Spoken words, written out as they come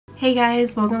Hey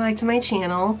guys, welcome back to my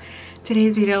channel.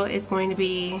 Today's video is going to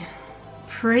be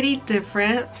pretty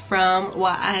different from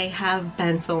what I have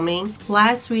been filming.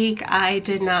 Last week I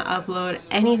did not upload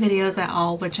any videos at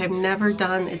all, which I've never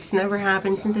done. It's never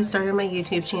happened since I started my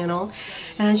YouTube channel,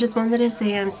 and I just wanted to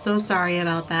say I'm so sorry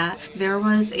about that. There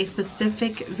was a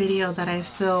specific video that I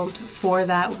filmed for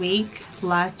that week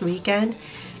last weekend,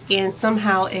 and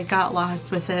somehow it got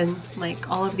lost within like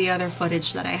all of the other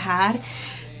footage that I had,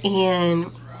 and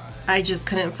I just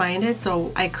couldn't find it,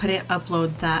 so I couldn't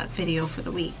upload that video for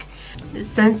the week.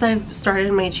 Since I've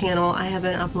started my channel, I have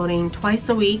been uploading twice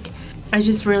a week. I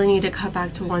just really need to cut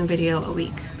back to one video a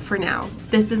week for now.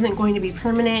 This isn't going to be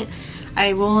permanent.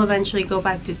 I will eventually go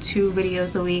back to 2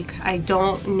 videos a week. I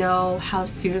don't know how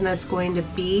soon that's going to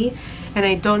be, and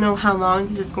I don't know how long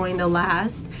this is going to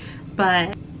last,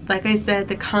 but like I said,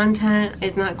 the content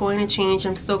is not going to change.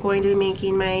 I'm still going to be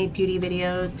making my beauty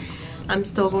videos. I'm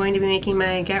still going to be making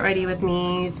my get ready with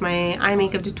me's, my eye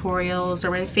makeup tutorials,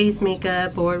 or my face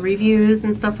makeup, or reviews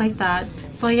and stuff like that.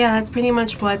 So yeah, that's pretty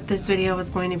much what this video was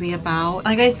going to be about.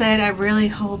 Like I said, I really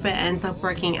hope it ends up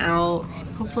working out.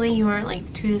 Hopefully you aren't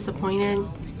like too disappointed.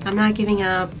 I'm not giving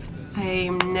up.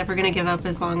 I'm never gonna give up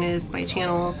as long as my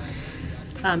channel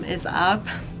is up.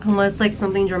 Unless like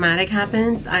something dramatic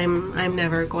happens, I'm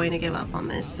never going to give up on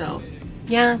this. So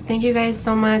yeah, thank you guys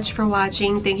so much for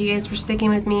watching. Thank you guys for sticking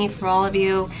with me. For all of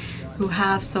you who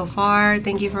have so far,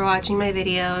 thank you for watching my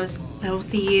videos. I will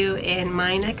see you in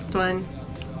my next one.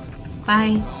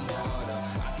 Bye.